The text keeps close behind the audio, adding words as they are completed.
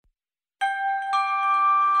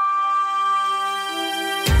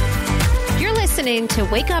listening to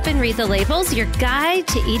Wake Up and Read the Labels, your guide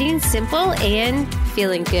to eating simple and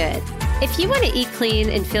feeling good. If you want to eat clean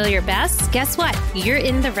and feel your best, guess what? You're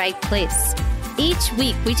in the right place. Each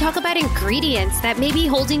week, we talk about ingredients that may be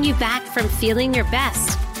holding you back from feeling your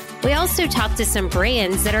best. We also talk to some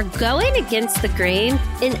brands that are going against the grain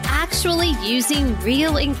and actually using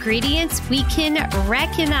real ingredients we can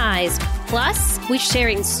recognize. Plus, we're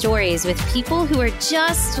sharing stories with people who are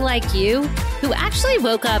just like you, who actually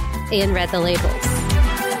woke up and read the labels.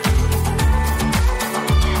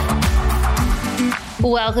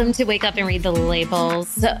 Welcome to Wake Up and Read the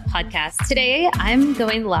Labels podcast. Today, I'm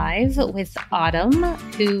going live with Autumn,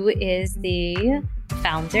 who is the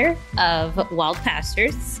founder of Wild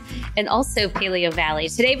Pastures and also Paleo Valley.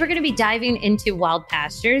 Today, we're going to be diving into Wild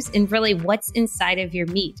Pastures and really what's inside of your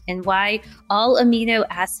meat and why all amino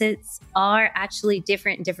acids are actually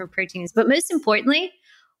different in different proteins. But most importantly,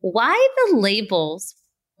 why the labels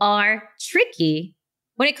are tricky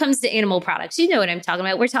when it comes to animal products. You know what I'm talking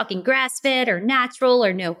about. We're talking grass-fed or natural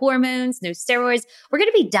or no hormones, no steroids. We're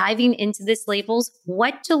going to be diving into this labels,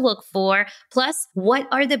 what to look for, plus what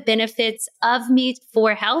are the benefits of meat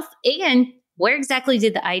for health, and where exactly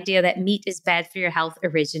did the idea that meat is bad for your health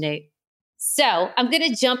originate? So I'm going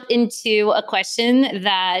to jump into a question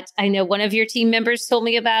that I know one of your team members told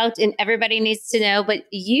me about and everybody needs to know. But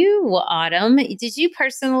you, Autumn, did you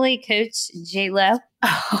personally coach J-Lo?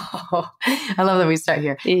 Oh, I love that we start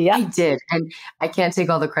here. Yeah. I did. And I can't take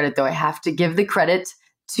all the credit, though. I have to give the credit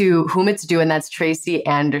to whom it's due, and that's Tracy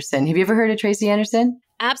Anderson. Have you ever heard of Tracy Anderson?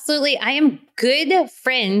 Absolutely. I am good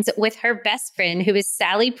friends with her best friend, who is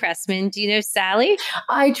Sally Pressman. Do you know Sally?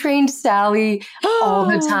 I trained Sally all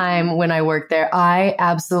the time when I worked there. I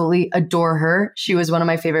absolutely adore her. She was one of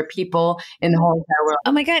my favorite people in the whole entire world.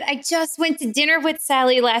 Oh my God. I just went to dinner with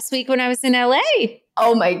Sally last week when I was in LA.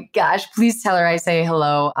 Oh my gosh, please tell her I say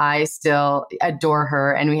hello. I still adore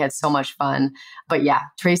her and we had so much fun. But yeah,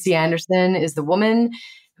 Tracy Anderson is the woman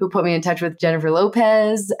who put me in touch with Jennifer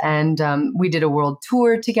Lopez, and we did a world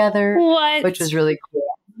tour together, which was really cool.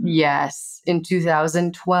 Yes, in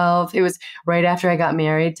 2012. It was right after I got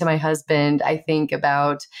married to my husband. I think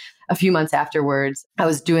about a few months afterwards, I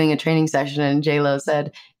was doing a training session and J-Lo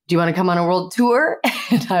said, "Do you want to come on a world tour?"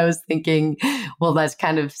 And I was thinking, well, that's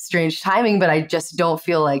kind of strange timing, but I just don't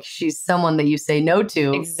feel like she's someone that you say no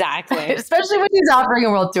to. Exactly. Especially when she's offering a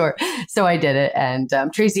world tour. So I did it. And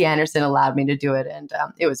Tracy Anderson allowed me to do it. And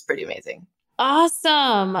it was pretty amazing.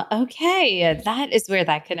 Awesome. Okay. That is where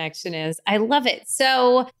that connection is. I love it.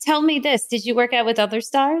 So tell me this. Did you work out with other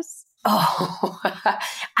stars? Oh,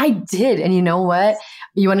 I did. And you know what?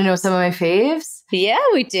 You want to know some of my faves? Yeah,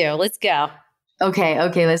 we do. Let's go.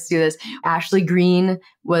 Okay, let's do this. Ashley Greene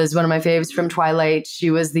was one of my faves from Twilight. She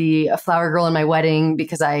was the flower girl in my wedding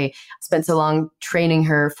because I spent so long training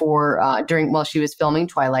her for while she was filming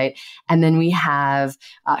Twilight. And then we have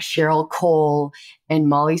Cheryl Cole and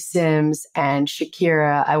Molly Sims and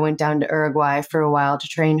Shakira. I went down to Uruguay for a while to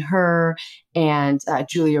train her, and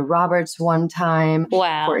Julia Roberts one time.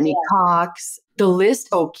 Wow. Courtney Cox. The list.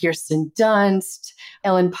 Oh, Kirsten Dunst,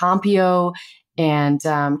 Ellen Pompeo. And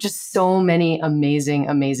just so many amazing,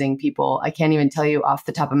 amazing people. I can't even tell you off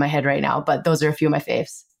the top of my head right now, but those are a few of my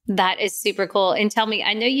faves. That is super cool. And tell me,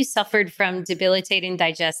 I know you suffered from debilitating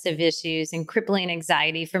digestive issues and crippling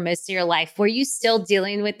anxiety for most of your life. Were you still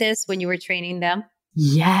dealing with this when you were training them?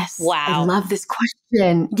 Yes. Wow. I love this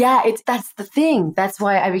question. Yeah, that's the thing. That's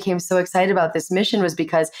why I became so excited about this mission, was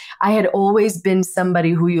because I had always been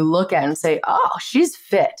somebody who you look at and say, oh, she's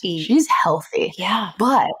fit. She's healthy. Yeah.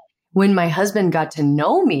 But when my husband got to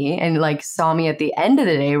know me and like saw me at the end of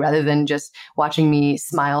the day, rather than just watching me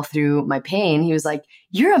smile through my pain, he was like,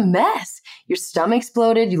 "You're a mess. Your stomach's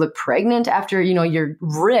bloated. You look pregnant after, you're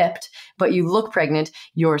ripped, but you look pregnant.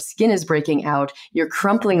 Your skin is breaking out. You're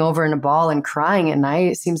crumpling over in a ball and crying at night.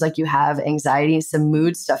 It seems like you have anxiety, some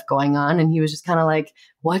mood stuff going on." And he was just kind of like,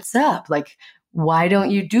 "What's up? Like, why don't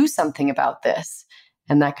you do something about this?"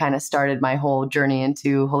 And that kind of started my whole journey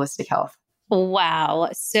into holistic health. Wow.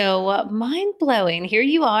 So mind blowing. Here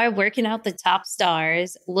you are working out the top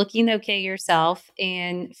stars, looking okay yourself,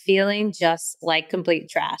 and feeling just like complete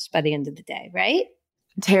trash by the end of the day, right?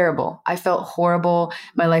 Terrible. I felt horrible.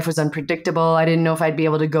 My life was unpredictable. I didn't know if I'd be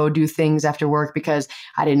able to go do things after work because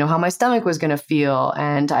I didn't know how my stomach was going to feel.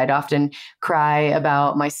 And I'd often cry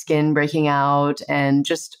about my skin breaking out and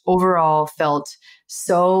just overall felt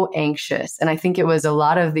so anxious. And I think it was a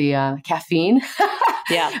lot of the caffeine.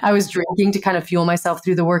 Yeah. I was drinking to kind of fuel myself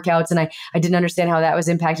through the workouts, and I didn't understand how that was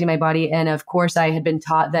impacting my body. And of course, I had been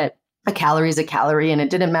taught that a calorie is a calorie, and it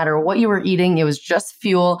didn't matter what you were eating. It was just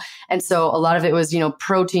fuel. And so a lot of it was,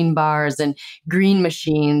 protein bars and green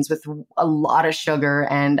machines with a lot of sugar.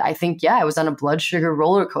 And I think, I was on a blood sugar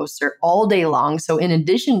roller coaster all day long. So in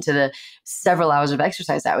addition to the several hours of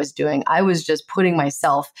exercise I was doing, I was just putting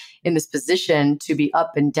myself in this position to be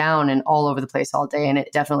up and down and all over the place all day. And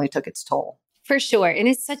it definitely took its toll. For sure. And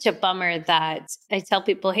it's such a bummer that I tell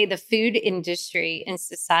people, hey, the food industry and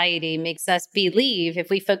society makes us believe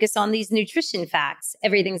if we focus on these nutrition facts,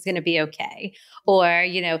 everything's going to be okay. Or,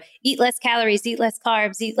 eat less calories, eat less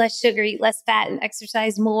carbs, eat less sugar, eat less fat, and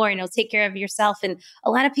exercise more, and it'll take care of yourself. And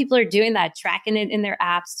a lot of people are doing that, tracking it in their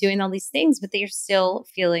apps, doing all these things, but they are still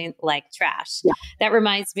feeling like trash. Yeah. That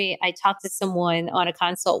reminds me, I talked to someone on a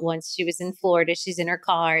consult once. She was in Florida. She's in her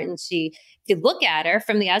car, and if you look at her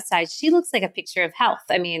from the outside, she looks like a picture of health.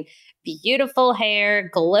 I mean, beautiful hair,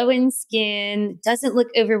 glowing skin, doesn't look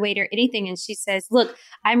overweight or anything. And she says, look,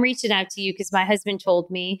 I'm reaching out to you because my husband told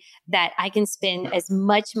me that I can spend as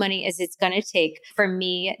much money as it's going to take for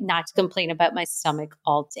me not to complain about my stomach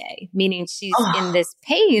all day. Meaning she's in this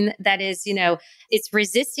pain that is, it's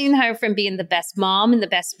resisting her from being the best mom and the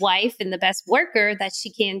best wife and the best worker that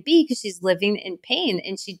she can be because she's living in pain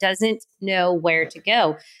and she doesn't know where to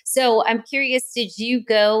go. So I'm curious, did you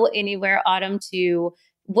go anywhere, Autumn,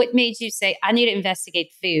 what made you say, I need to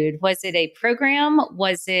investigate food? Was it a program?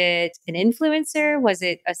 Was it an influencer? Was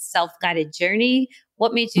it a self-guided journey?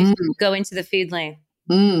 What made you go into the food lane?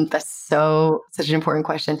 That's such an important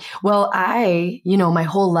question. Well, my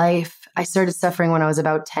whole life, I started suffering when I was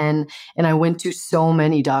about 10, and I went to so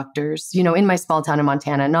many doctors, in my small town in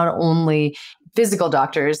Montana, not only physical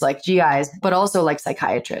doctors like GIs, but also like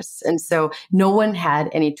psychiatrists. And so no one had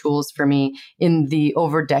any tools for me in the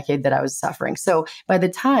over decade that I was suffering. So by the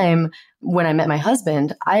time when I met my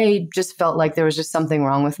husband, I just felt like there was just something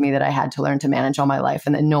wrong with me that I had to learn to manage all my life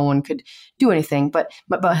and that no one could do anything. But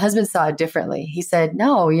my husband saw it differently. He said,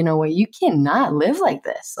 no, you cannot live like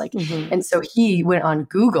this. And so he went on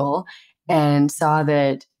Google and saw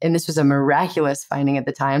that, and this was a miraculous finding at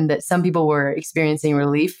the time, that some people were experiencing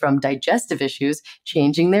relief from digestive issues,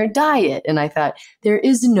 changing their diet. And I thought, there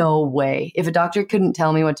is no way. If a doctor couldn't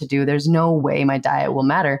tell me what to do, there's no way my diet will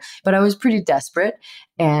matter. But I was pretty desperate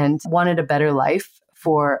and wanted a better life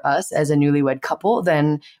for us as a newlywed couple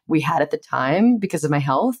than we had at the time because of my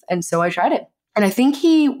health. And so I tried it. And I think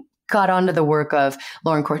he got onto the work of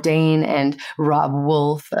Lauren Cordain and Rob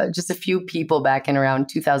Wolf, just a few people back in around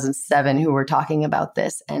 2007 who were talking about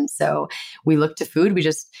this. And so we looked to food. We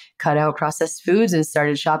just cut out processed foods and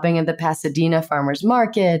started shopping at the Pasadena Farmers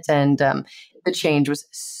Market. And the change was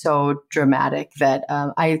so dramatic that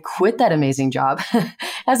I quit that amazing job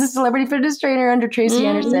as a celebrity fitness trainer under Tracy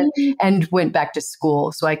Anderson and went back to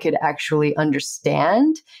school so I could actually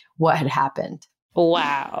understand what had happened.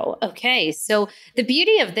 Wow. Okay. So the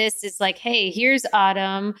beauty of this is like, hey, here's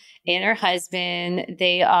Autumn and her husband.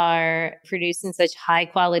 They are producing such high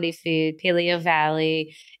quality food, Paleo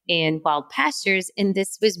Valley and Wild Pastures. And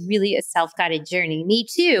this was really a self-guided journey. Me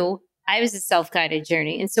too. I was a self-guided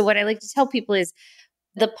journey. And so what I like to tell people is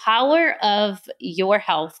the power of your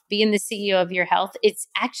health, being the CEO of your health, it's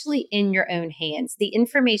actually in your own hands. The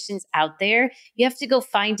information's out there. You have to go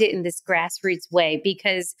find it in this grassroots way,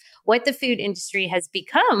 because what the food industry has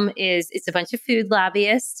become is it's a bunch of food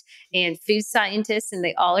lobbyists and food scientists, and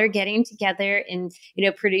they all are getting together and,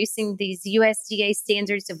 producing these USDA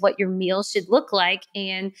standards of what your meal should look like.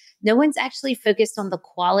 And no one's actually focused on the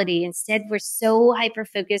quality. Instead, we're so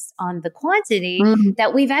hyper-focused on the quantity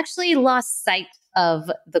that we've actually lost sight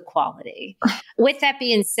of the quality. With that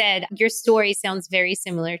being said, your story sounds very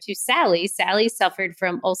similar to Sally. Sally suffered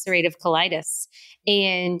from ulcerative colitis,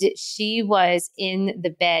 and she was in the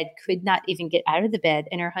bed, could not even get out of the bed.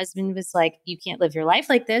 And her husband was like, you can't live your life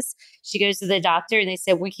like this. She goes to the doctor and they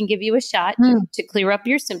said, we can give you a shot to clear up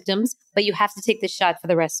your symptoms, but you have to take the shot for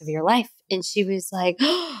the rest of your life. And she was like,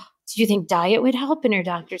 do you think diet would help? And her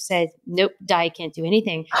doctor said, nope, diet can't do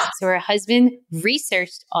anything. So her husband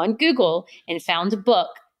researched on Google and found a book,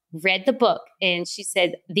 read the book. And she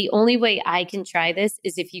said, the only way I can try this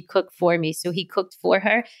is if you cook for me. So he cooked for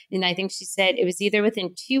her. And I think she said it was either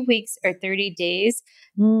within 2 weeks or 30 days,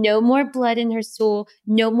 no more blood in her stool,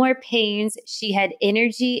 no more pains. She had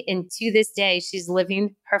energy. And to this day, she's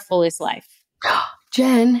living her fullest life.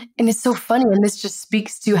 Jen, and it's so funny, and this just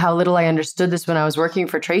speaks to how little I understood this when I was working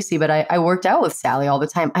for Tracy, but I worked out with Sally all the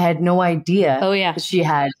time. I had no idea that she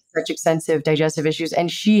had such extensive digestive issues, and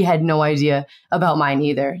she had no idea about mine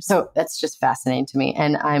either. So that's just fascinating to me,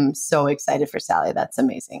 and I'm so excited for Sally. That's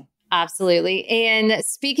amazing. Absolutely. And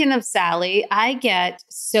speaking of Sally, I get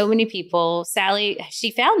so many people. Sally,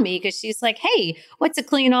 she found me because she's like, "Hey, what's a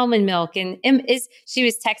clean almond milk?" And she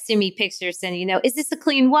was texting me pictures and, is this a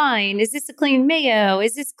clean wine? Is this a clean mayo?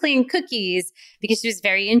 Is this clean cookies? Because she was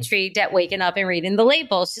very intrigued at waking up and reading the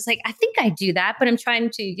labels. She's like, "I think I do that, but I'm trying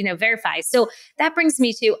to, verify." So that brings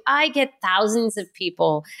me to, I get thousands of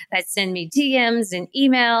people that send me DMs and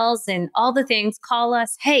emails and all the things, call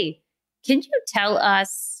us. "Hey, can you tell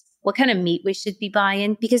us what kind of meat we should be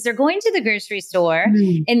buying?" Because they're going to the grocery store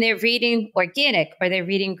and they're reading organic, or they're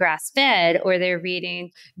reading grass-fed, or they're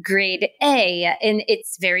reading grade A. And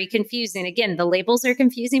it's very confusing. Again, the labels are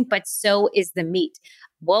confusing, but so is the meat.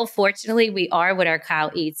 Well, fortunately, we are what our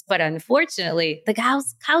cow eats, but unfortunately, the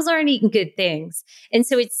cows aren't eating good things. And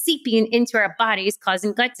so it's seeping into our bodies,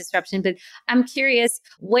 causing gut disruption. But I'm curious,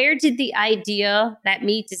 where did the idea that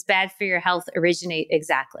meat is bad for your health originate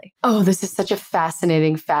exactly? Oh, this is such a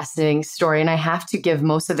fascinating story. And I have to give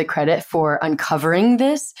most of the credit for uncovering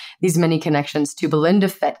these many connections to Belinda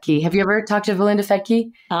Fettke. Have you ever talked to Belinda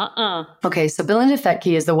Fettke? Okay, so Belinda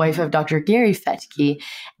Fettke is the wife of Dr. Gary Fettke,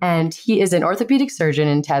 and he is an orthopedic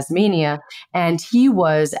surgeon in Tasmania. And he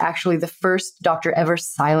was actually the first doctor ever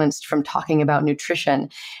silenced from talking about nutrition.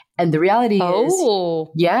 And the reality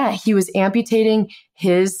is, he was amputating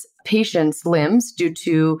his patients' limbs due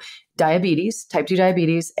to diabetes, type 2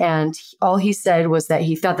 diabetes. And all he said was that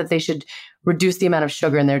he thought that they should reduce the amount of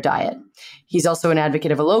sugar in their diet. He's also an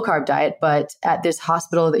advocate of a low-carb diet, but at this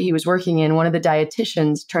hospital that he was working in, one of the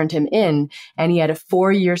dietitians turned him in, and he had a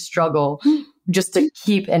 4-year struggle just to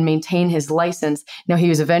keep and maintain his license. Now, he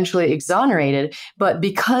was eventually exonerated, but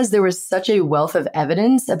because there was such a wealth of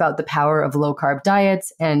evidence about the power of low-carb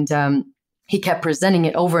diets, and he kept presenting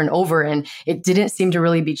it over and over, and it didn't seem to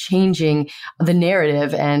really be changing the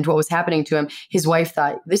narrative and what was happening to him, his wife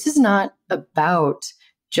thought, this is not about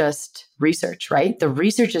just research, right? The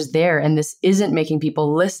research is there, and this isn't making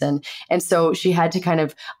people listen. And so she had to kind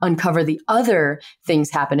of uncover the other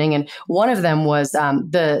things happening. And one of them was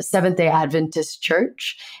the Seventh-day Adventist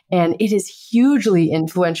Church. And it is hugely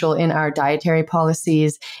influential in our dietary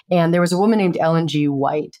policies. And there was a woman named Ellen G.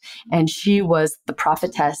 White, and she was the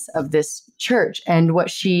prophetess of this church. And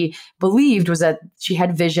what she believed was that she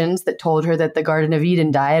had visions that told her that the Garden of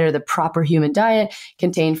Eden diet, or the proper human diet,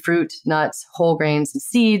 contained fruit, nuts, whole grains, and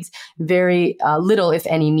seeds, very little, if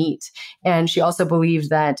any, meat. And she also believed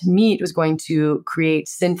that meat was going to create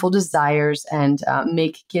sinful desires and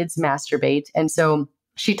make kids masturbate. And so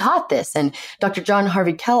she taught this. And Dr. John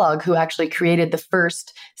Harvey Kellogg, who actually created the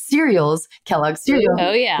first cereals, Kellogg's cereal,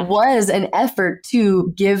 was an effort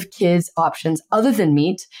to give kids options other than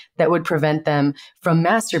meat that would prevent them from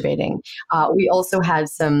masturbating. We also had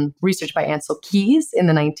some research by Ansel Keys in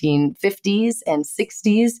the 1950s and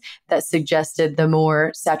 60s that suggested the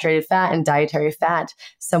more saturated fat and dietary fat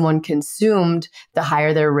someone consumed, the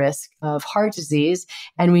higher their risk of heart disease.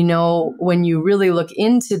 And we know when you really look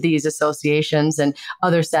into these associations, and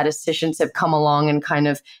other statisticians have come along and kind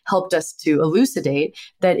of helped us to elucidate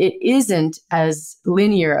that it isn't as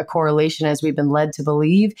linear a correlation as we've been led to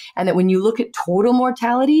believe. And that when you look at total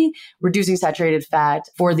mortality, reducing saturated fat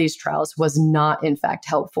for these trials was not, in fact,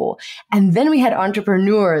 helpful. And then we had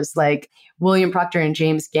entrepreneurs like William Procter and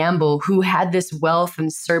James Gamble, who had this wealth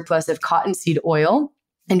and surplus of cottonseed oil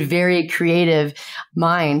and very creative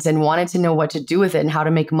minds, and wanted to know what to do with it and how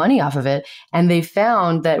to make money off of it. And they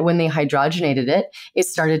found that when they hydrogenated it, it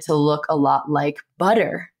started to look a lot like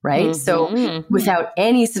butter, right? Mm-hmm. So without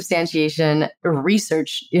any substantiation or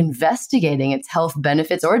research investigating its health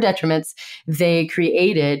benefits or detriments, they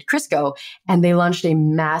created Crisco, and they launched a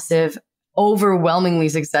massive, overwhelmingly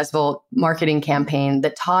successful marketing campaign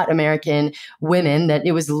that taught American women that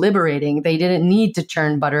it was liberating. They didn't need to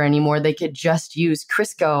churn butter anymore. They could just use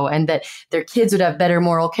Crisco, and that their kids would have better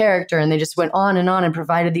moral character. And they just went on and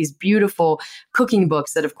provided these beautiful cooking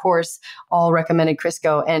books that, of course, all recommended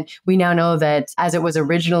Crisco. And we now know that as it was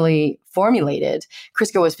originally formulated,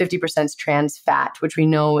 Crisco was 50% trans fat, which we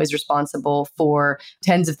know is responsible for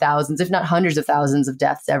tens of thousands, if not hundreds of thousands of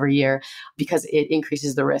deaths every year, because it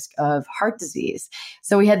increases the risk of heart disease.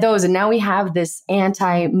 So we had those, and now we have this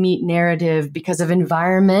anti-meat narrative because of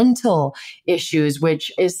environmental issues,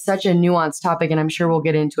 which is such a nuanced topic, and I'm sure we'll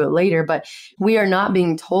get into it later, but we are not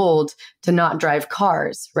being told to not drive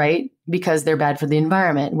cars, right? Because they're bad for the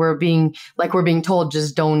environment. We're being told,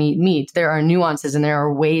 just don't eat meat. There are nuances and there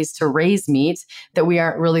are ways to raise meat that we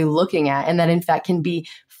aren't really looking at, and that in fact can be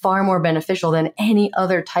far more beneficial than any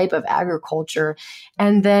other type of agriculture.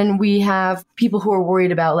 And then we have people who are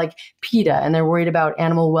worried about like PETA, and they're worried about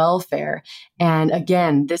animal welfare. And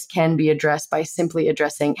again, this can be addressed by simply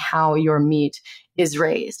addressing how your meat is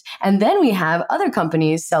raised. And then we have other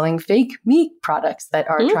companies selling fake meat products that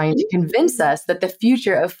are trying to convince us that the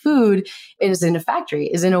future of food is in a factory,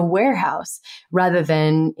 is in a warehouse, rather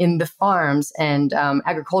than in the farms and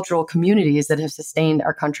agricultural communities that have sustained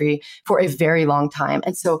our country for a very long time.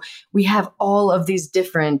 And so we have all of these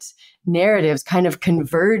different narratives kind of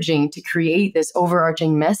converging to create this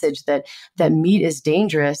overarching message that meat is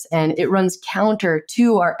dangerous, and it runs counter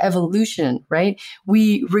to our evolution, right?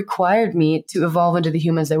 We required meat to evolve into the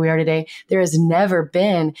humans that we are today. There has never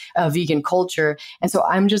been a vegan culture. And so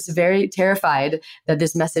I'm just very terrified that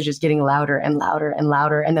this message is getting louder and louder and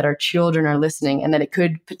louder, and that our children are listening, and that it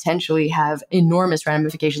could potentially have enormous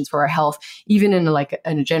ramifications for our health, even in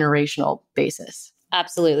a generational basis.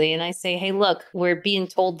 Absolutely. And I say, hey, look, we're being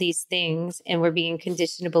told these things and we're being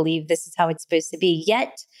conditioned to believe this is how it's supposed to be.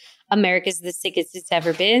 Yet America's the sickest it's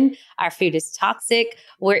ever been. Our food is toxic.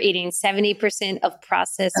 We're eating 70% of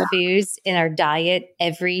processed foods in our diet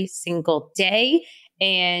every single day.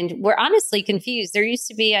 And we're honestly confused. There used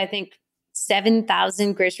to be, I think,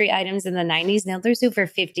 7,000 grocery items in the 90s. Now there's over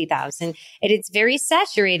 50,000. And it's very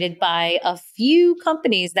saturated by a few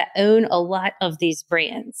companies that own a lot of these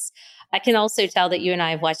brands. I can also tell that you and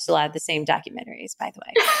I have watched a lot of the same documentaries, by the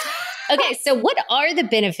way. Okay, so what are the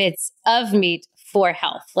benefits of meat for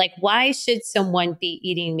health? Like, why should someone be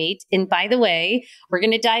eating meat? And by the way, we're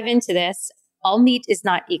going to dive into this. All meat is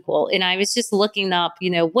not equal. And I was just looking up,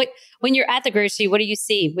 when you're at the grocery, what do you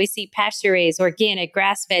see? We see pasture raised, organic,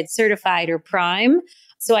 grass-fed, certified, or prime.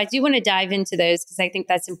 So I do want to dive into those because I think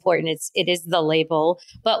that's important. It is the label.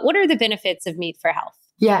 But what are the benefits of meat for health?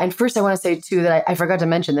 Yeah. And first I want to say too that I forgot to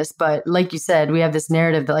mention this, but like you said, we have this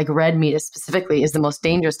narrative that red meat specifically is the most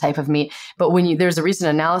dangerous type of meat. But there's a recent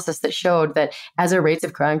analysis that showed that as our rates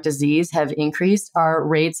of chronic disease have increased, our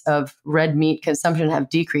rates of red meat consumption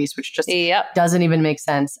have decreased, which just doesn't even make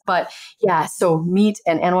sense. But yeah, so meat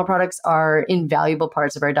and animal products are invaluable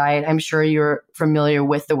parts of our diet. I'm sure you're familiar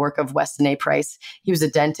with the work of Weston A. Price. He was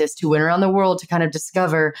a dentist who went around the world to kind of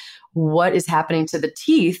discover what is happening to the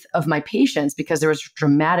teeth of my patients, because there was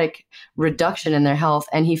dramatic reduction in their health.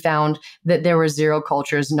 And he found that there were zero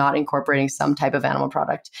cultures not incorporating some type of animal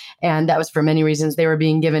product. And that was for many reasons. They were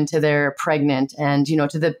being given to their pregnant and,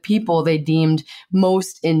 to the people they deemed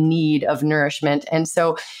most in need of nourishment. And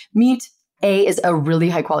so meat is a really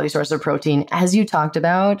high quality source of protein. As you talked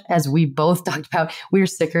about, as we both talked about, we're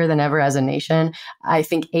sicker than ever as a nation. I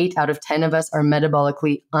think 8 out of 10 of us are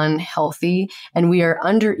metabolically unhealthy, and we are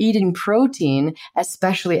under eating protein,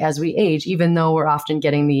 especially as we age, even though we're often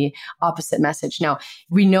getting the opposite message. Now,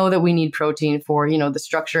 we know that we need protein for, the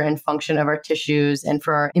structure and function of our tissues and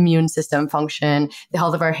for our immune system function, the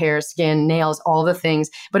health of our hair, skin, nails, all the things.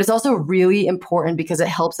 But it's also really important because it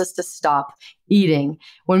helps us to stop eating.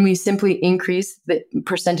 When we simply increase the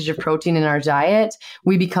percentage of protein in our diet,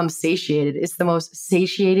 we become satiated. It's the most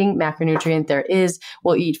satiating macronutrient there is.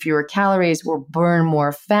 We'll eat fewer calories. We'll burn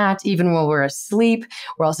more fat even while we're asleep.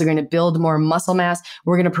 We're also going to build more muscle mass.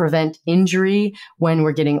 We're going to prevent injury when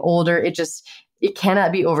we're getting older. It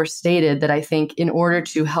cannot be overstated that I think in order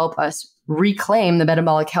to help us reclaim the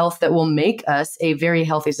metabolic health that will make us a very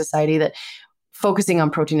healthy society, that focusing on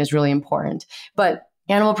protein is really important. But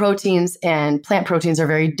animal proteins and plant proteins are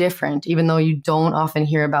very different, even though you don't often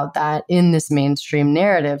hear about that in this mainstream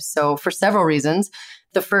narrative. So for several reasons,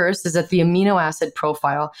 the first is that the amino acid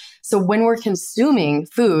profile. So when we're consuming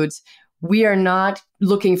foods, we are not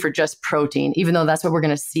looking for just protein, even though that's what we're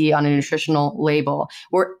going to see on a nutritional label.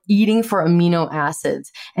 We're eating for amino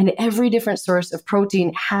acids, and every different source of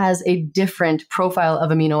protein has a different profile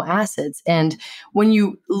of amino acids. And when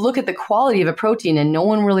you look at the quality of a protein, and no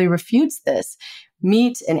one really refutes this,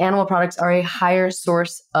 meat and animal products are a higher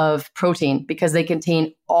source of protein because they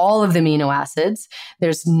contain all of the amino acids.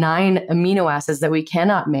 There's 9 amino acids that we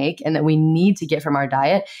cannot make and that we need to get from our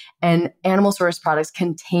diet. And animal source products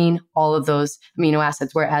contain all of those amino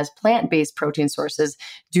acids, whereas plant-based protein sources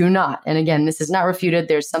do not. And again, this is not refuted.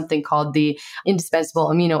 There's something called the indispensable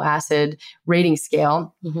amino acid rating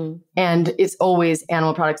scale. Mm-hmm. And it's always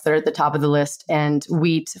animal products that are at the top of the list. And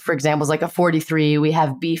wheat, for example, is like a 43. We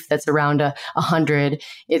have beef that's around 100.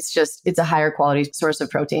 It's a higher quality source of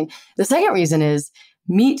protein. The second reason is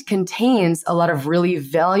meat contains a lot of really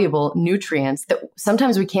valuable nutrients that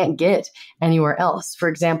sometimes we can't get anywhere else. For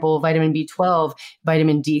example, vitamin B12,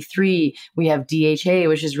 vitamin D3, we have DHA,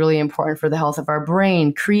 which is really important for the health of our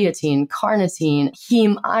brain, creatine, carnitine,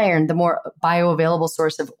 heme iron, the more bioavailable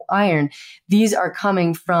source of iron. These are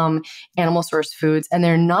coming from animal source foods, and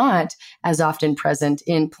they're not as often present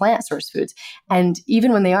in plant source foods. And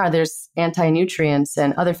even when they are, there's anti-nutrients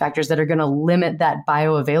and other factors that are going to limit that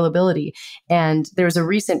bioavailability. And there's a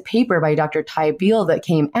recent paper by Dr. Ty Beal that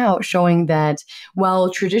came out showing that while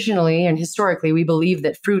traditionally and historically we believe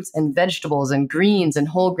that fruits and vegetables and greens and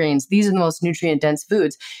whole grains, these are the most nutrient dense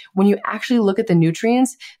foods, when you actually look at the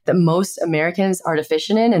nutrients that most Americans are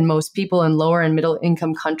deficient in and most people in lower and middle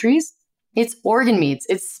income countries, it's organ meats,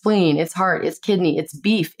 it's spleen, it's heart, it's kidney, it's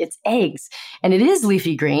beef, it's eggs. And it is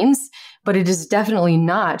leafy greens, but it is definitely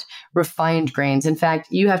not refined grains. In fact,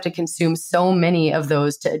 you have to consume so many of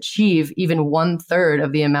those to achieve even 1/3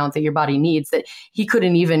 of the amount that your body needs that he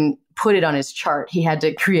couldn't even put it on his chart. He had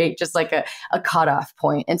to create just like a cutoff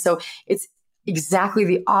point. And so it's exactly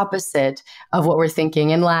the opposite of what we're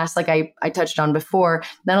thinking. And last, like I touched on before,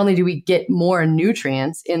 not only do we get more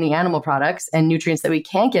nutrients in the animal products and nutrients that we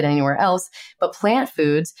can't get anywhere else, but plant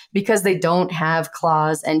foods, because they don't have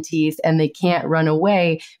claws and teeth and they can't run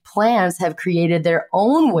away, plants have created their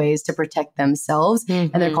own ways to protect themselves,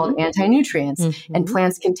 and they're called anti-nutrients. And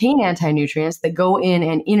plants contain anti-nutrients that go in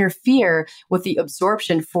and interfere with the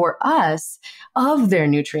absorption for us of their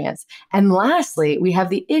nutrients. And lastly, we have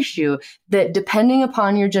the issue that depending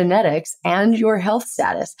upon your genetics and your health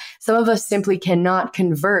status, some of us simply cannot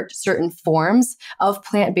convert certain forms of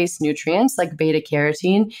plant-based nutrients like beta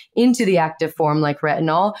carotene into the active form like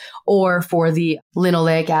retinol, or for the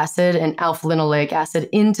linoleic acid and alpha-linoleic acid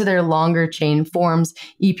into their longer chain forms,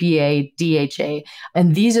 EPA, DHA.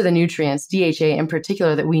 And these are the nutrients, DHA in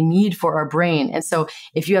particular, that we need for our brain. And so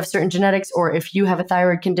if you have certain genetics, or if you have a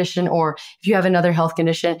thyroid condition, or if you have another health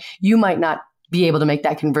condition, you might not be able to make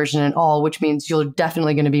that conversion at all, which means you're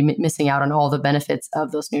definitely going to be missing out on all the benefits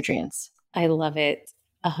of those nutrients. I love it.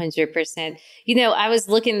 100%. You know, I was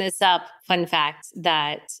looking this up, fun fact,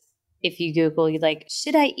 that if you Google, you like,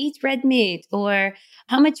 should I eat red meat, or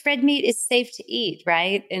how much red meat is safe to eat,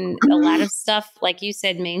 right? And a lot of stuff, like you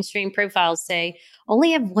said, mainstream profiles say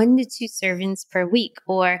only have 1 to 2 servings per week,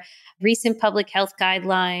 or recent public health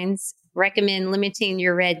guidelines recommend limiting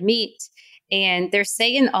your red meat. And they're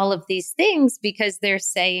saying all of these things because they're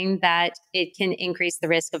saying that it can increase the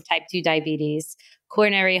risk of type 2 diabetes,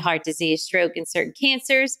 coronary heart disease, stroke, and certain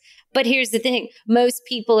cancers. But here's the thing. Most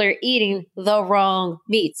people are eating the wrong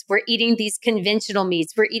meats. We're eating these conventional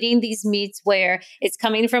meats. We're eating these meats where it's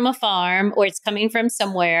coming from a farm or it's coming from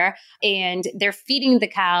somewhere, and they're feeding the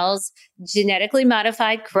cows genetically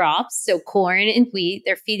modified crops, so corn and wheat.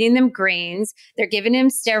 They're feeding them grains. They're giving them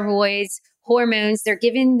steroids, hormones. They're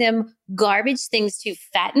giving them garbage things to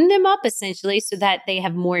fatten them up, essentially, so that they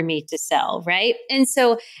have more meat to sell, right? And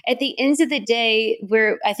so at the end of the day,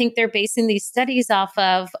 I think they're basing these studies off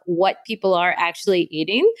of what people are actually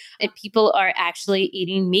eating, and people are actually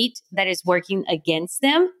eating meat that is working against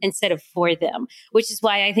them instead of for them, which is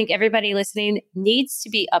why I think everybody listening needs to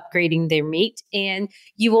be upgrading their meat. And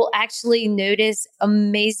you will actually notice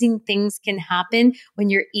amazing things can happen when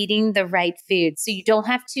you're eating the right food. So you don't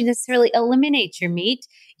have to necessarily eliminate your meat.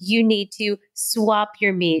 You need to swap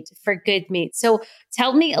your meat for good meat. So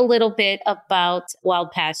tell me a little bit about Wild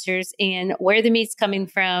Pastures and where the meat's coming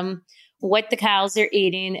from, what the cows are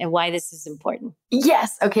eating, and why this is important.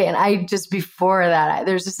 Yes. Okay. And before that,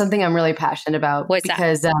 there's just something I'm really passionate about. What's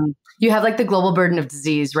because you have like the global burden of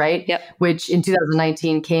disease, right? Yep. Which in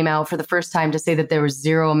 2019 came out for the first time to say that there was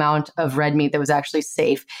zero amount of red meat that was actually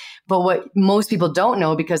safe. But what most people don't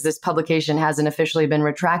know, because this publication hasn't officially been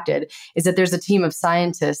retracted, is that there's a team of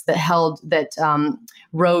scientists that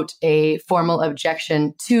wrote a formal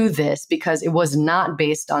objection to this because it was not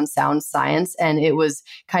based on sound science and it was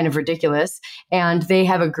kind of ridiculous. And they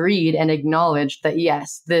have agreed and acknowledged that,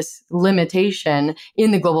 yes, this limitation in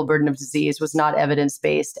the global burden of disease was not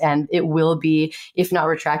evidence-based, and it will be, if not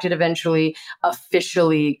retracted eventually,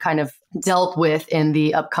 officially kind of dealt with in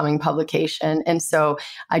the upcoming publication. And so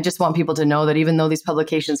I just want people to know that even though these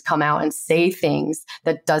publications come out and say things,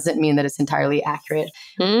 that doesn't mean that it's entirely accurate.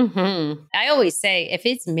 I always say, if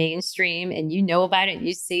it's mainstream and you know about it and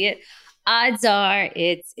you see it, odds are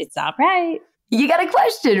it's all right. You got a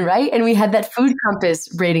question, right? And we had that Food Compass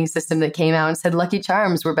rating system that came out and said Lucky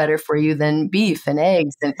Charms were better for you than beef and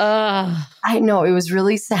eggs. And I know it was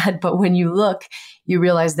really sad, but when you look, you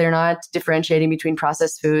realize they're not differentiating between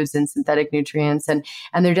processed foods and synthetic nutrients. And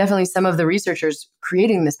they're definitely, some of the researchers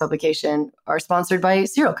creating this publication are sponsored by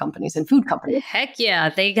cereal companies and food companies. Heck yeah,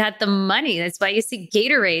 they got the money. That's why you see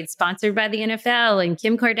Gatorade sponsored by the NFL and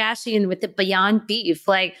Kim Kardashian with the Beyond Beef.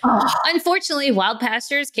 Like, unfortunately, Wild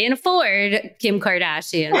Pastures can't afford Kim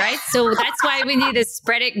Kardashian, right? So that's why we need to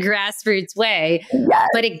spread it grassroots way. Yes.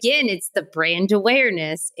 But again, it's the brand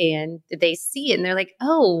awareness, and they see it and they're like,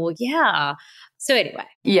 oh, yeah. So anyway.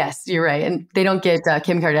 Yes, you're right. And they don't get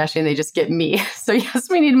Kim Kardashian, they just get me. So yes,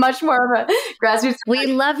 we need much more of a grassroots. We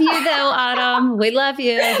love you though, Autumn. We love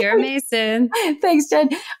you. You're amazing. Thanks, Jen.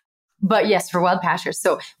 But yes, for Wild Pastures.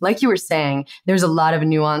 So like you were saying, there's a lot of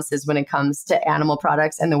nuances when it comes to animal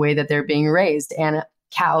products and the way that they're being raised. And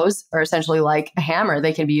cows are essentially like a hammer.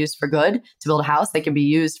 They can be used for good to build a house. They can be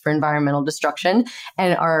used for environmental destruction.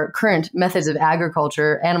 And our current methods of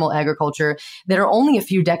agriculture, animal agriculture, that are only a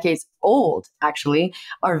few decades old, actually,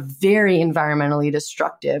 are very environmentally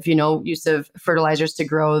destructive. Use of fertilizers to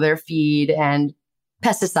grow their feed and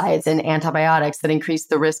pesticides and antibiotics that increase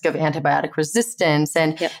the risk of antibiotic resistance.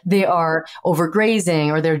 And they are overgrazing,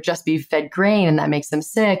 or they're just being fed grain, and that makes them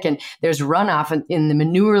sick. And there's runoff in the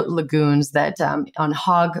manure lagoons that on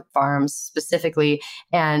hog farms specifically,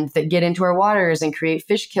 and that get into our waters and create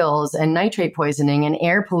fish kills and nitrate poisoning and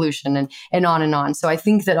air pollution and on and on. So I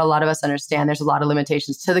think that a lot of us understand there's a lot of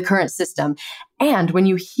limitations to the current system. And when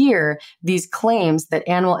you hear these claims that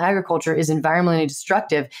animal agriculture is environmentally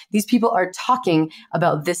destructive, these people are talking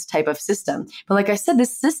about this type of system. But like I said,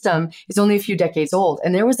 this system is only a few decades old,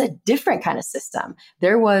 and there was a different kind of system.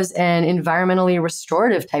 There was an environmentally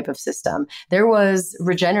restorative type of system. There was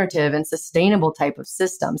regenerative and sustainable type of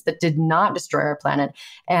systems that did not destroy our planet.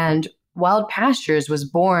 And Wild Pastures was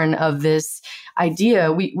born of this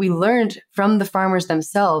idea. We learned from the farmers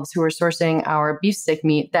themselves who were sourcing our beef stick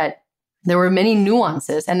meat that there were many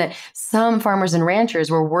nuances, and that some farmers and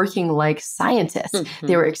ranchers were working like scientists. Mm-hmm.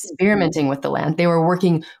 They were experimenting with the land. They were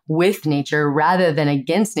working with nature rather than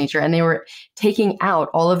against nature. And they were taking out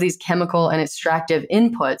all of these chemical and extractive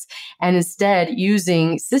inputs, and instead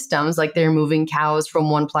using systems like they're moving cows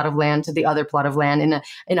from one plot of land to the other plot of land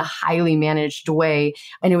in a highly managed way.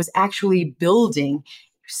 And it was actually building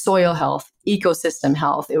soil health, ecosystem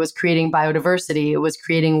health. It was creating biodiversity. It was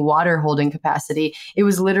creating water holding capacity. It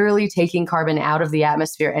was literally taking carbon out of the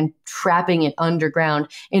atmosphere and trapping it underground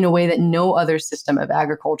in a way that no other system of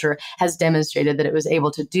agriculture has demonstrated that it was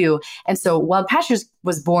able to do. And so Wild Pastures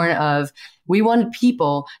was born of, we wanted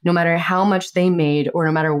people, no matter how much they made or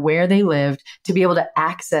no matter where they lived, to be able to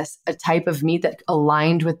access a type of meat that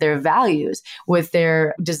aligned with their values, with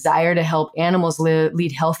their desire to help animals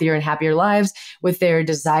lead healthier and happier lives, with their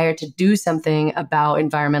desire to do something about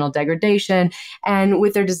environmental degradation, and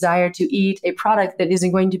with their desire to eat a product that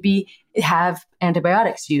isn't going to have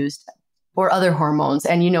antibiotics used or other hormones,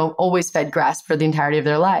 and, always fed grass for the entirety of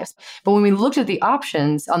their lives. But when we looked at the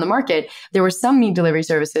options on the market, there were some meat delivery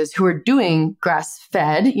services who were doing grass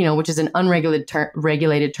fed, which is an unregulated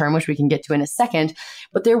term, which we can get to in a second.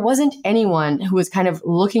 But there wasn't anyone who was kind of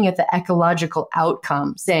looking at the ecological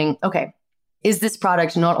outcome, saying, okay, is this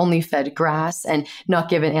product not only fed grass and not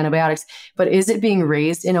given antibiotics, but is it being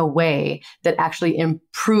raised in a way that actually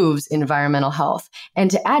improves environmental health?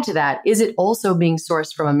 And to add to that, is it also being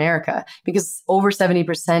sourced from America? Because over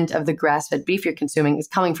 70% of the grass-fed beef you're consuming is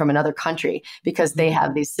coming from another country because they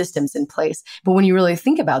have these systems in place. But when you really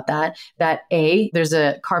think about that A, there's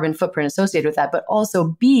a carbon footprint associated with that, but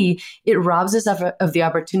also B, it robs us of the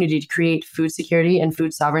opportunity to create food security and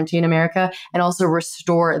food sovereignty in America, and also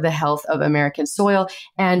restore the health of American soil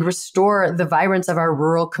and restore the vibrance of our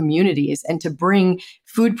rural communities, and to bring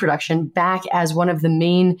food production back as one of the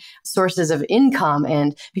main sources of income.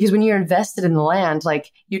 And because when you're invested in the land,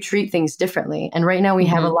 like, you treat things differently. And right now we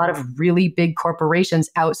have a lot of really big corporations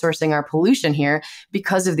outsourcing our pollution here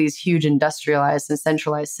because of these huge industrialized and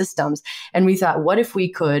centralized systems. And we thought, what if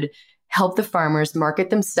we could help the farmers market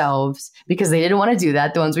themselves, because they didn't want to do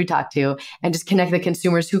that, the ones we talked to, and just connect the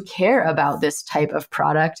consumers who care about this type of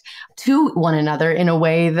product to one another in a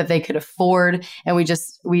way that they could afford. And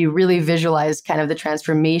we really visualized kind of the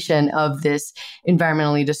transformation of this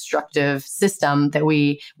environmentally destructive system that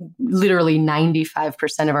we literally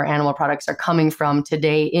 95% of our animal products are coming from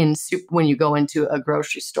today when you go into a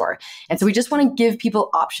grocery store. And so we just want to give people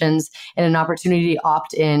options and an opportunity to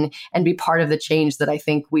opt in and be part of the change that I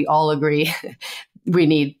think we all agree we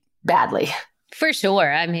need badly. For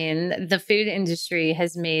sure. I mean, the food industry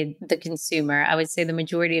has made the consumer, I would say the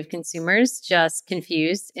majority of consumers, just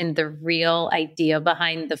confused, and the real idea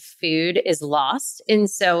behind the food is lost. And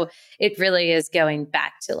so it really is going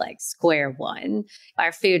back to like square one.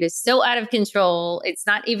 Our food is so out of control. It's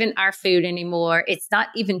not even our food anymore. It's not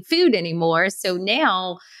even food anymore. So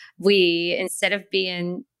now we, instead of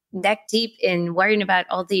being neck deep in worrying about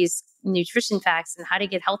all these nutrition facts and how to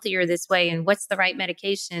get healthier this way and what's the right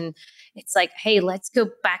medication, it's like, hey, let's go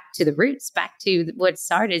back to the roots, back to what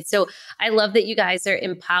started. So I love that you guys are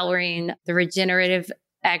empowering the regenerative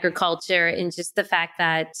agriculture and just the fact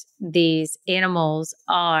that these animals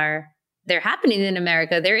they're happening in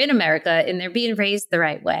America. They're in America and they're being raised the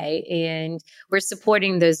right way. And we're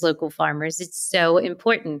supporting those local farmers. It's so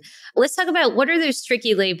important. Let's talk about what are those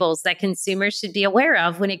tricky labels that consumers should be aware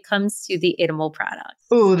of when it comes to the animal products?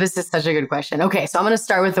 Ooh, this is such a good question. Okay, so I'm going to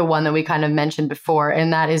start with the one that we kind of mentioned before,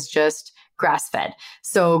 and that is just grass-fed.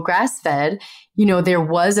 So grass-fed, there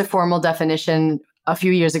was a formal definition a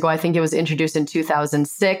few years ago. I think it was introduced in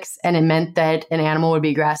 2006, and it meant that an animal would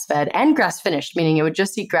be grass-fed and grass-finished, meaning it would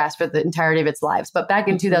just eat grass for the entirety of its lives. But back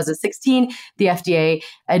in 2016, the FDA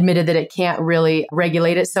admitted that it can't really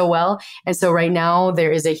regulate it so well. And so right now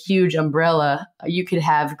there is a huge umbrella. You could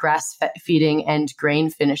have grass feeding and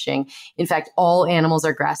grain finishing. In fact, all animals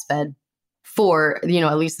are grass-fed for,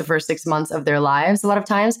 at least the first 6 months of their lives a lot of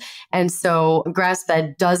times. And so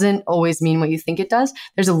grass-fed doesn't always mean what you think it does.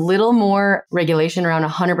 There's a little more regulation around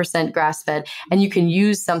 100% grass-fed. And you can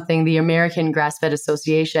use something, the American Grass-Fed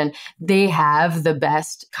Association, they have the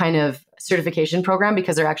best kind of certification program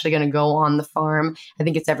because they're actually going to go on the farm. I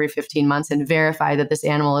think it's every 15 months and verify that this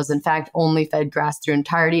animal is in fact only fed grass through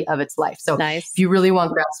entirety of its life. So nice. If you really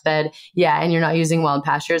want grass fed, and you're not using wild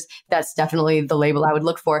pastures, that's definitely the label I would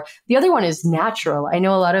look for. The other one is natural. I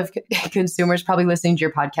know a lot of consumers probably listening to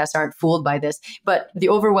your podcast aren't fooled by this, but the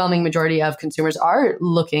overwhelming majority of consumers are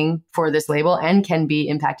looking for this label and can be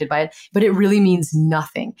impacted by it, but it really means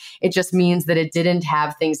nothing. It just means that it didn't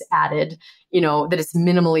have things added, that it's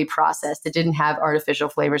minimally processed. It didn't have artificial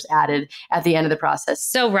flavors added at the end of the process.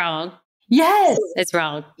 So wrong. Yes. It's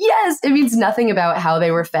wrong. Yes. It means nothing about how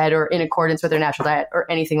they were fed or in accordance with their natural diet or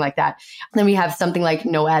anything like that. Then we have something like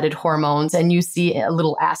no added hormones, and you see a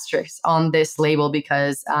little asterisk on this label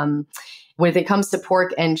because when it comes to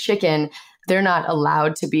pork and chicken, they're not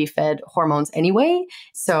allowed to be fed hormones anyway.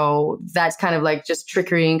 So that's kind of like just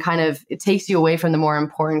trickery, and kind of it takes you away from the more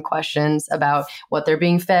important questions about what they're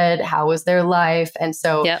being fed, how was their life. And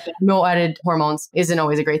so no added hormones isn't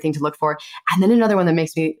always a great thing to look for. And then another one that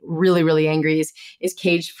makes me really, really angry is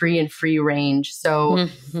cage-free and free range. So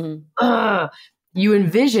you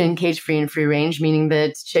envision cage-free and free range, meaning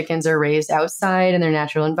that chickens are raised outside in their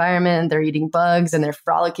natural environment, they're eating bugs and they're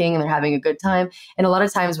frolicking and they're having a good time. And a lot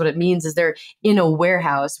of times what it means is they're in a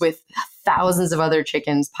warehouse with thousands of other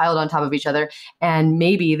chickens piled on top of each other. And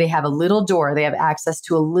maybe they have a little door. They have access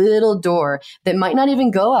to a little door that might not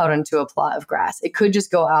even go out onto a plot of grass. It could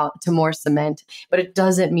just go out to more cement, but it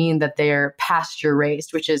doesn't mean that they're pasture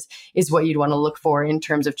raised, which is what you'd want to look for in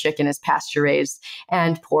terms of chicken, is pasture raised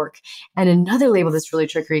and pork. And another label that's really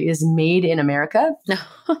trickery is made in America.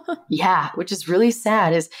 Which is really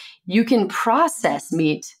sad, is you can process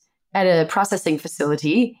meat at a processing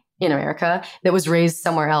facility in America that was raised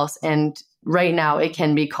somewhere else. And right now it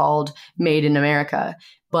can be called made in America.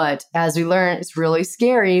 But as we learn, it's really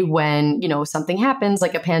scary when, something happens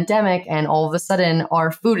like a pandemic and all of a sudden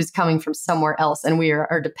our food is coming from somewhere else and we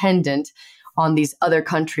are dependent on these other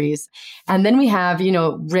countries. And then we have,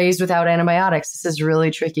 raised without antibiotics. This is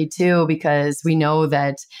really tricky too, because we know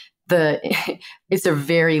that it's a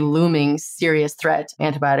very looming, serious threat to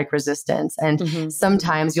antibiotic resistance. And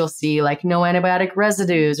sometimes you'll see like no antibiotic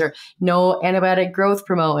residues or no antibiotic growth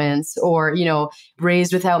promotants or,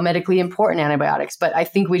 raised without medically important antibiotics. But I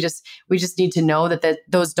think we just need to know that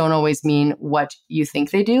those don't always mean what you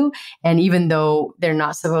think they do. And even though they're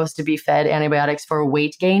not supposed to be fed antibiotics for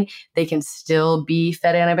weight gain, they can still be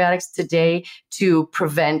fed antibiotics today to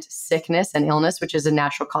prevent sickness and illness, which is a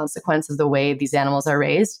natural consequence of the way these animals are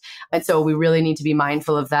raised. And so we really need to be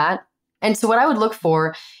mindful of that. And so what I would look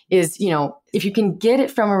for is, if you can get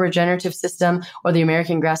it from a regenerative system or the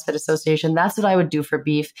American Grass-Fed Association, that's what I would do for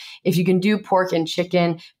beef. If you can do pork and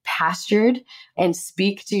chicken pastured and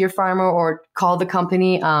speak to your farmer or call the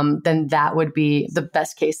company, then that would be the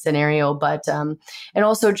best case scenario. But, and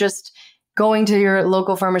also just going to your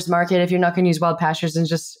local farmer's market, if you're not going to use Wild Pastures, and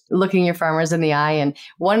just looking your farmers in the eye. And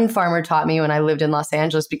one farmer taught me when I lived in Los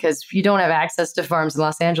Angeles, because you don't have access to farms in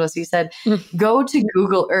Los Angeles, he said, go to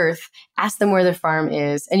Google Earth, ask them where their farm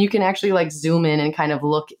is, and you can actually like zoom in and kind of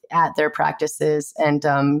look at their practices and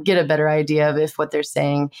get a better idea of if what they're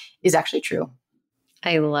saying is actually true.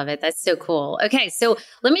 I love it. That's so cool. Okay, so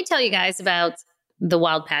let me tell you guys about the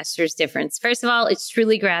Wild Pastures difference. First of all, it's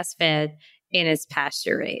truly grass-fed and it's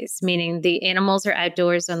pasture-raised, meaning the animals are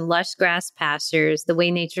outdoors on lush grass pastures the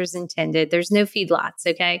way nature's intended. There's no feedlots,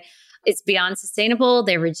 okay? It's beyond sustainable.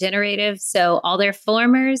 They're regenerative. So all their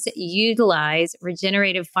farmers utilize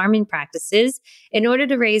regenerative farming practices in order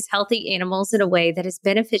to raise healthy animals in a way that is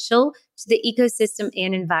beneficial to the ecosystem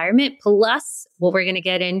and environment. Plus, what we're going to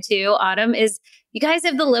get into, Autumn, is you guys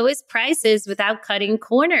have the lowest prices without cutting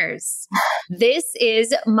corners. This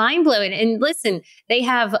is mind-blowing. And listen, they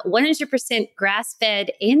have 100%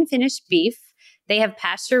 grass-fed and finished beef. They have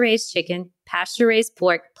pasture-raised chicken, pasture-raised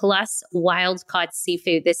pork, plus wild-caught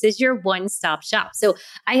seafood. This is your one-stop shop. So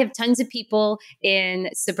I have tons of people in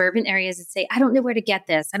suburban areas that say, I don't know where to get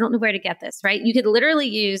this. I don't know where to get this, right? You could literally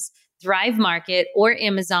use Thrive Market or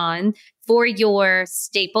Amazon for your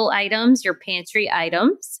staple items, your pantry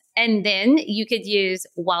items. And then you could use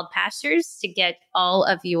Wild Pastures to get all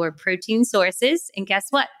of your protein sources. And guess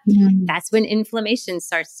what? That's when inflammation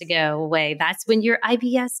starts to go away. That's when your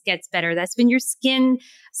IBS gets better. That's when your skin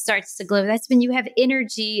starts to glow. That's when you have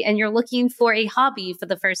energy and you're looking for a hobby for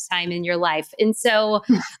the first time in your life. And so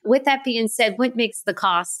with that being said, what makes the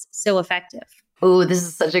cost so effective? Oh, this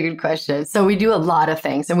is such a good question. So we do a lot of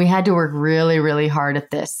things and we had to work really, really hard at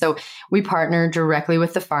this. So we partner directly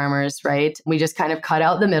with the farmers, right? We just kind of cut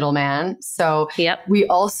out the middleman. So we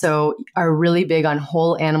also are really big on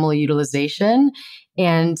whole animal utilization.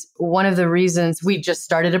 And one of the reasons we just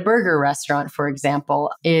started a burger restaurant, for example,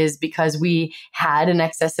 is because we had an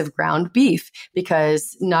excess of ground beef,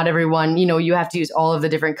 because not everyone, you have to use all of the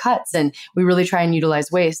different cuts, and we really try and utilize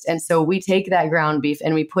waste. And so we take that ground beef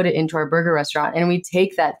and we put it into our burger restaurant, and we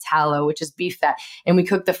take that tallow, which is beef fat, and we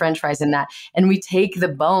cook the French fries in that. And we take the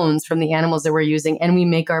bones from the animals that we're using and we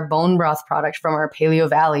make our bone broth product from our Paleo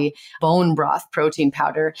Valley bone broth protein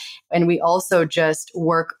powder. And we also just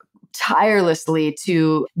work tirelessly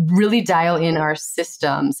to really dial in our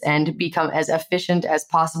systems and become as efficient as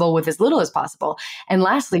possible with as little as possible. And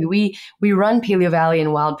lastly, we run Paleo Valley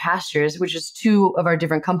and Wild Pastures, which is two of our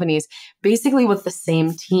different companies, basically with the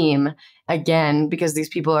same team. Again, because these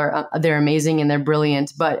people they're amazing and they're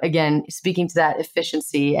brilliant. But again, speaking to that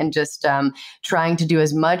efficiency and just trying to do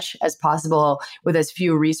as much as possible with as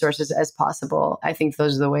few resources as possible. I think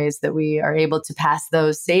those are the ways that we are able to pass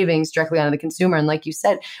those savings directly onto the consumer. And like you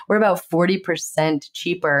said, we're about 40%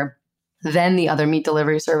 cheaper than the other meat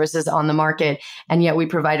delivery services on the market. And yet we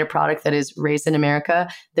provide a product that is raised in America,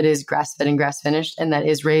 that is grass-fed and grass-finished, and that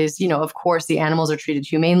is raised, of course, the animals are treated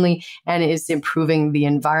humanely and is improving the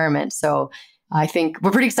environment. So I think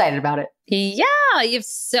we're pretty excited about it. Yeah, you have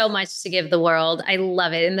so much to give the world. I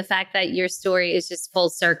love it. And the fact that your story is just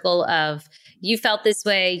full circle of you felt this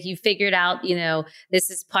way, you figured out,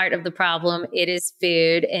 this is part of the problem. It is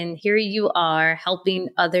food. And here you are helping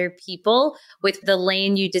other people with the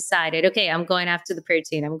lane you decided, okay, I'm going after the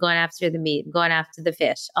protein. I'm going after the meat. I'm going after the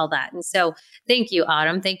fish, all that. And so thank you,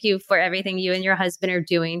 Autumn. Thank you for everything you and your husband are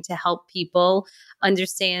doing to help people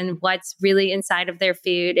understand what's really inside of their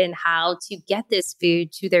food and how to get this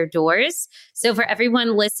food to their doors. So for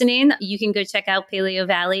everyone listening, you can go check out Paleo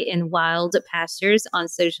Valley and Wild Pastures on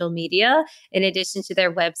social media, in addition to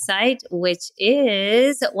their website, which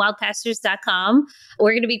is wildpastures.com.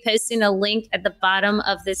 We're going to be posting a link at the bottom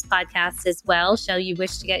of this podcast as well. Shall you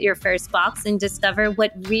wish to get your first box and discover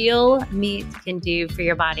what real meat can do for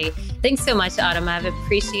your body? Thanks so much, Autumn. I've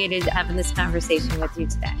appreciated having this conversation with you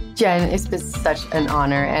today. Jen, it's been such an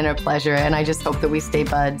honor and a pleasure. And I just hope that we stay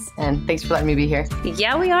buds. And thanks for letting me be here.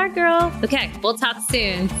 Yeah, we are, girl. Okay, we'll talk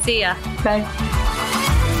soon. See ya. Bye.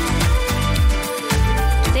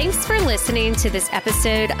 Thanks for listening to this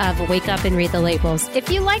episode of Wake Up and Read the Labels. If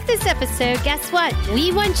you like this episode, guess what?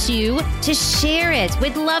 We want you to share it.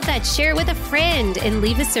 We'd love that. Share it with a friend and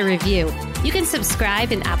leave us a review. You can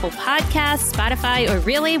subscribe in Apple Podcasts, Spotify, or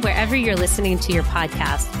really wherever you're listening to your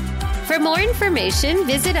podcast. For more information,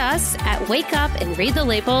 visit us at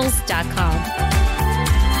wakeupandreadthelabels.com.